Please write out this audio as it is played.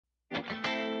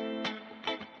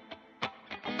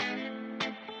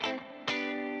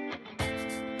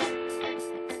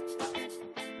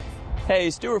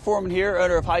Hey, Stuart Foreman here,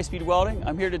 owner of High Speed Welding.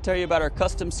 I'm here to tell you about our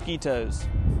custom ski toes.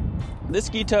 This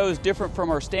ski toe is different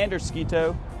from our standard ski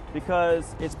toe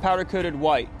because it's powder coated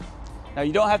white. Now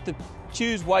you don't have to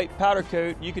choose white powder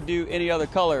coat, you could do any other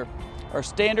color. Our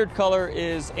standard color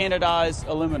is anodized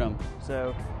aluminum.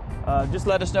 So just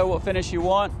let us know what finish you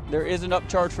want. There is an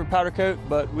upcharge for powder coat,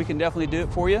 but we can definitely do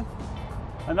it for you.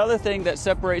 Another thing that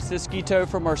separates this ski toe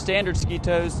from our standard ski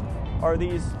toes are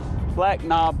these black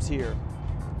knobs here.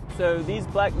 So these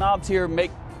black knobs here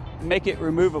make it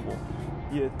removable.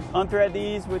 You unthread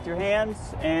these with your hands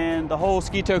and the whole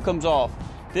ski toe comes off.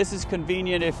 This is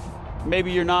convenient if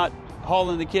maybe you're not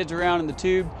hauling the kids around in the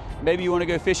tube. Maybe you want to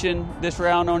go fishing this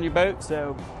round on your boat.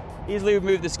 So easily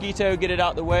remove the ski toe, get it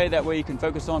out the way, that way you can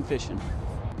focus on fishing.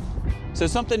 So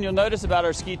something you'll notice about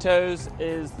our ski toes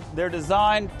is they're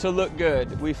designed to look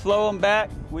good. We flow them back.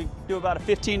 We do about a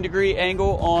 15-degree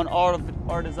angle on all of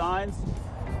our designs.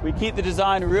 We keep the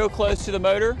design real close to the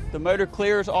motor. The motor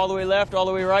clears all the way left, all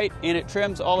the way right, and it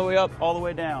trims all the way up, all the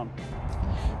way down.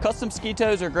 Custom ski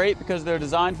toes are great because they're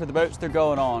designed for the boats they're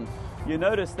going on. You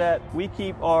notice that we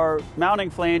keep our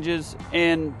mounting flanges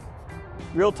in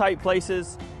real tight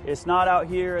places. It's not out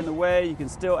here in the way. You can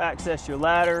still access your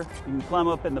ladder. You can climb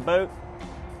up in the boat.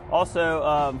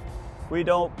 Also, we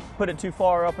don't put it too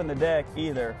far up in the deck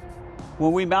either.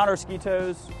 When we mount our ski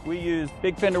toes, we use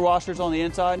big fender washers on the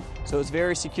inside, so it's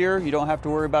very secure. You don't have to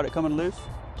worry about it coming loose.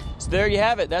 So there you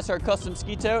have it. That's our custom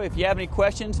ski toe. If you have any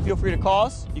questions, feel free to call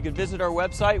us. You can visit our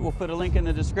website. We'll put a link in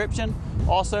the description.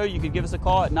 Also, you can give us a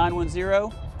call at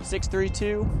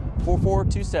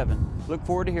 910-632-4427. Look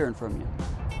forward to hearing from you.